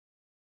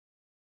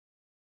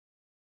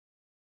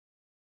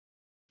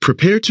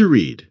Prepare to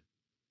read.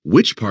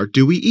 Which part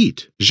do we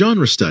eat?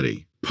 Genre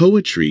study.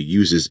 Poetry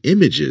uses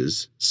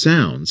images,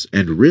 sounds,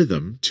 and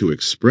rhythm to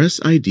express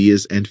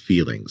ideas and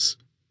feelings.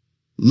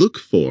 Look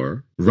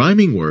for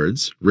rhyming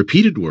words,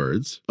 repeated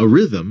words, a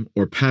rhythm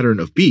or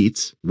pattern of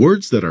beats,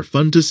 words that are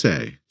fun to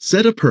say.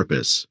 Set a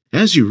purpose.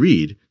 As you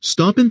read,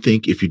 stop and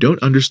think if you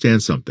don't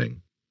understand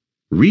something.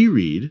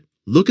 Reread,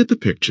 look at the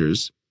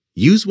pictures,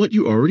 use what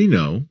you already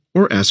know,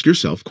 or ask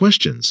yourself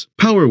questions.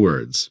 Power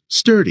words.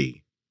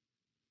 Sturdy.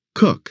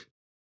 Cook.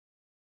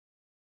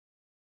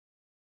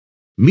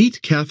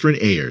 Meet Catherine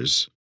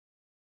Ayers.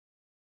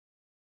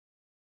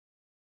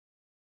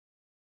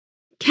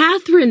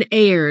 Catherine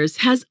Ayers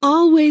has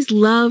always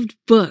loved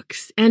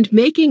books and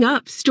making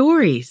up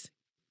stories,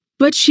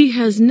 but she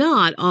has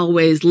not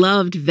always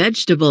loved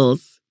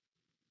vegetables.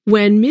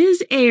 When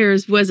Ms.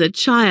 Ayers was a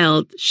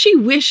child, she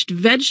wished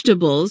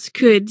vegetables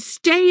could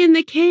stay in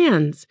the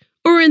cans,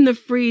 or in the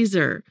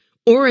freezer,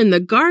 or in the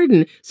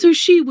garden so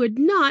she would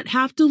not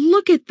have to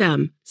look at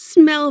them,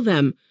 smell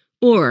them,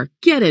 or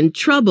get in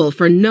trouble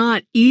for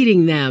not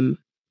eating them.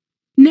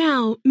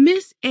 Now,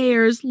 Miss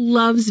Ayers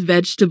loves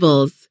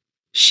vegetables.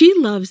 She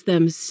loves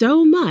them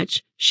so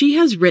much she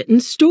has written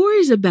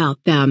stories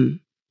about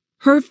them.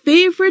 Her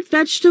favorite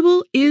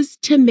vegetable is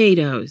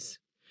tomatoes.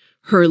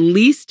 Her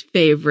least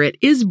favorite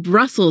is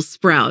Brussels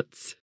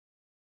sprouts.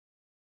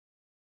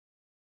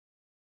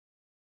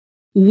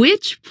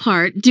 Which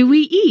part do we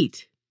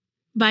eat?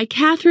 By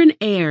Catherine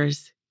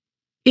Ayers.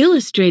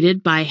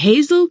 Illustrated by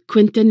Hazel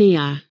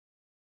Quintanilla.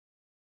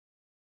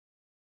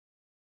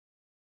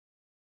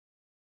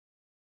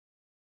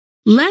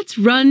 Let's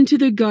run to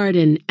the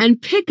garden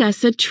and pick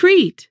us a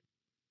treat.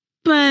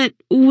 But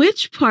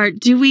which part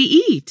do we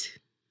eat?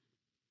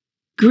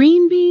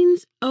 Green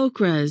beans,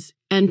 okras,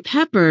 and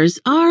peppers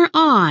are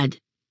odd.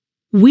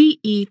 We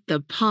eat the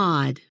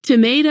pod.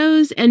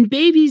 Tomatoes and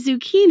baby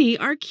zucchini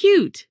are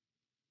cute.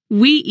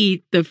 We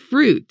eat the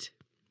fruit.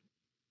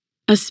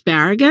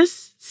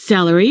 Asparagus,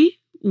 celery,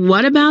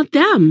 what about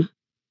them?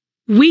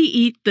 We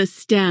eat the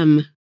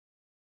stem.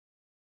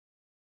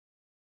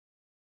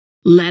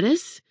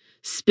 Lettuce,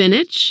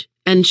 spinach,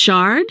 and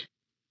chard?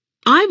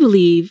 I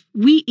believe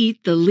we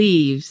eat the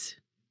leaves.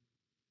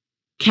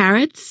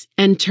 Carrots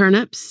and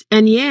turnips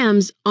and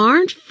yams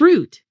aren't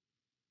fruit.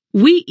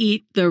 We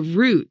eat the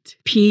root.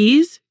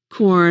 Peas,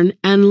 corn,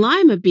 and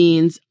lima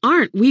beans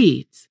aren't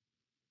weeds.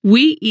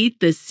 We eat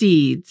the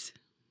seeds.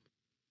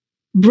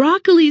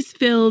 Broccoli's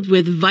filled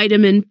with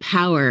vitamin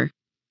power.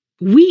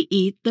 We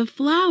eat the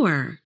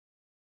flower.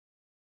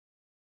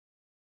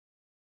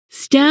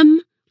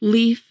 Stem,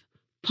 leaf,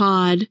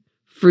 pod,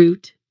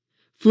 fruit,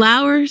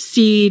 flower,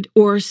 seed,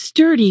 or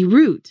sturdy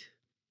root.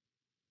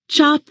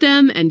 Chop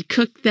them and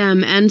cook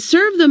them and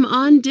serve them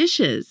on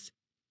dishes.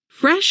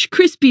 Fresh,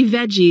 crispy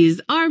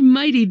veggies are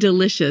mighty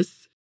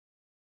delicious.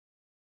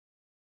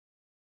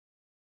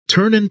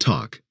 Turn and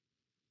talk.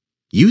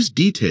 Use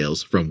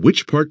details from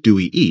Which Part Do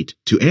We Eat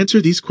to answer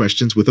these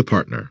questions with a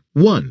partner.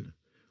 1.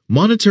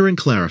 Monitor and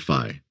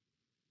clarify.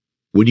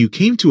 When you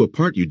came to a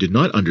part you did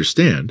not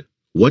understand,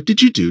 what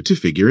did you do to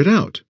figure it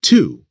out?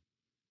 2.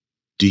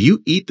 Do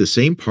you eat the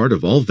same part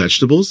of all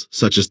vegetables,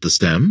 such as the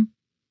stem?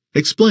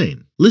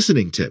 Explain.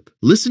 Listening tip.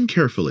 Listen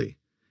carefully.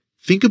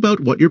 Think about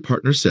what your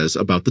partner says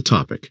about the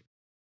topic.